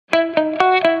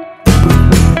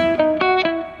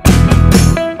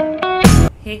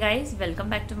guys, welcome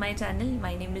back to my channel.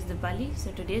 My name is Deepali.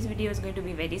 So today's video is going to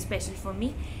be very special for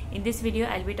me. In this video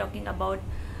I'll be talking about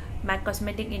M.A.C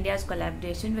Cosmetic India's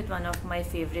collaboration with one of my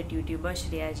favorite YouTubers,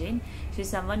 Shreya Jain. She's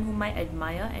someone whom I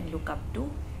admire and look up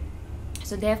to.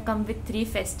 So they have come with 3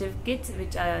 festive kits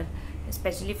which are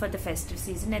especially for the festive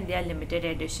season, and they are limited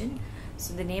edition.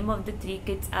 So the name of the 3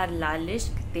 kits are Laal,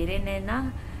 Ishq, Tere,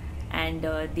 Naina and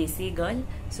Desi girl.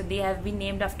 So they have been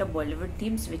named after Bollywood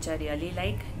themes, which I really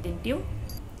like, didn't you?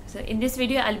 So in this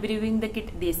video I'll be reviewing the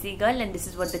kit Desi girl, and this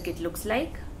is what the kit looks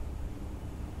like.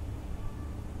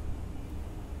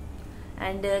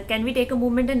 And can we take a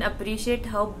moment and appreciate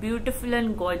how beautiful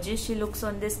and gorgeous she looks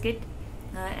on this kit?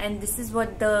 And this is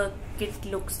what the kit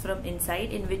looks from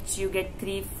inside, in which you get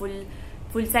 3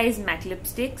 full-size MAC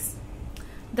lipsticks.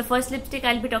 The first lipstick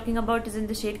I'll be talking about is in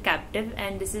the shade Captive,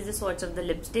 and this is the Swatch of the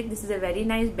lipstick. This is a very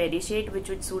nice berry shade which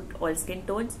would suit all skin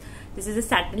tones. This is a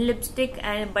satin lipstick,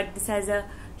 but this has a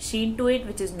sheen to it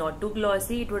which is not too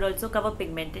glossy. It would also cover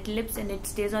pigmented lips, and it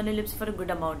stays on your lips for a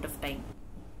good amount of time.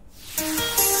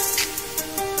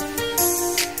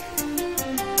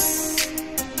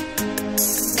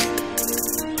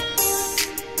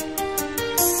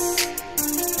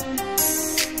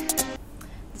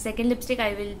 Second lipstick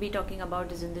I will be talking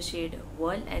about is in the shade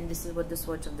Whirl, and this is what the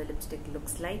swatch of the lipstick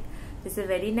looks like. This is a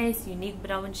very nice unique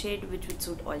brown shade which would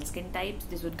suit all skin types.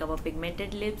 This would cover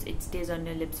pigmented lips, it stays on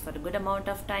your lips for a good amount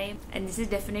of time, and this is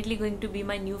definitely going to be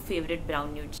my new favorite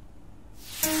brown nude.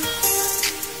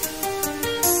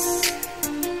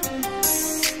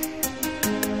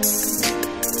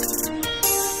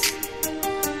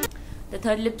 The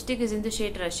third lipstick is in the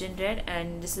shade Russian Red,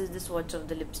 and this is the swatch of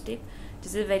the lipstick.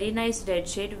 This is a very nice red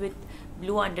shade with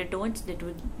blue undertones.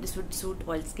 This would suit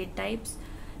all skin types.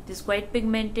 This is quite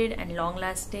pigmented and long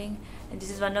lasting, and this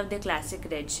is one of their classic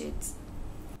red shades.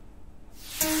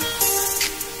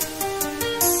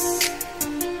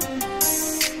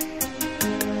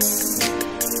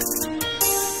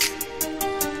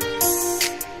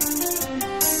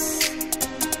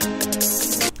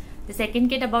 The second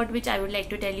kit about which I would like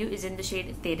to tell you is in the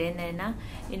shade Tere Naina,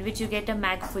 in which you get a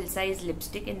MAC full-size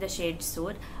lipstick in the shade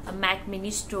Soar, a MAC mini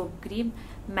strobe cream,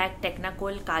 MAC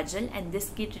Technicolor Kajal, and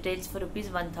this kit retails for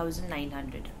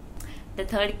 ₹1,900. The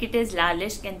third kit is Laal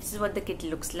Ishq, and this is what the kit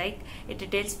looks like. It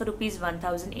retails for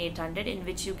 ₹1,800, in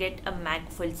which you get a MAC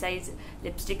full-size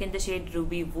lipstick in the shade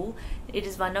Ruby Woo. It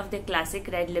is one of their classic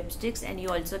red lipsticks, and you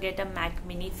also get a MAC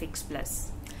Mini Fix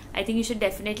Plus. I think you should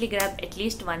definitely grab at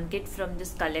least 1 kit from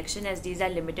this collection, as these are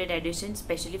limited editions,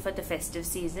 especially for the festive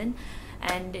season.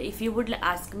 And if you would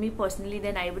ask me personally,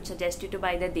 then I would suggest you to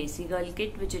buy the Desi girl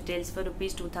kit, which retails for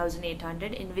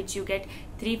 ₹2,800, in which you get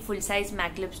 3 full-size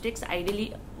MAC lipsticks.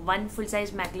 Ideally, 1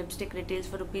 full-size MAC lipstick retails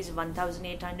for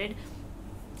 ₹1,800,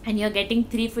 and you're getting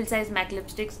 3 full-size MAC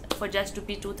lipsticks for just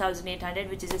 ₹2,800,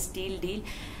 which is a steal deal.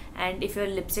 And if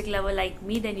you're a lipstick lover like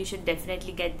me, then you should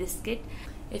definitely get this kit.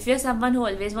 If you're someone who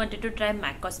always wanted to try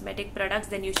M.A.C cosmetic products,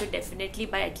 then you should definitely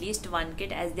buy at least 1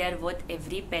 kit, as they are worth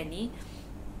every penny.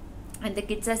 And the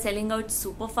kits are selling out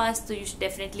super fast, so you should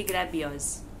definitely grab yours.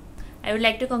 I would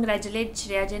like to congratulate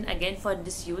Shreya Jain again for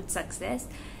this huge success.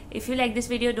 If you like this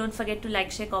video, don't forget to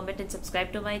like, share, comment and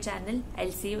subscribe to my channel.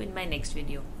 I'll see you in my next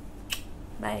video.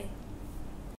 Bye.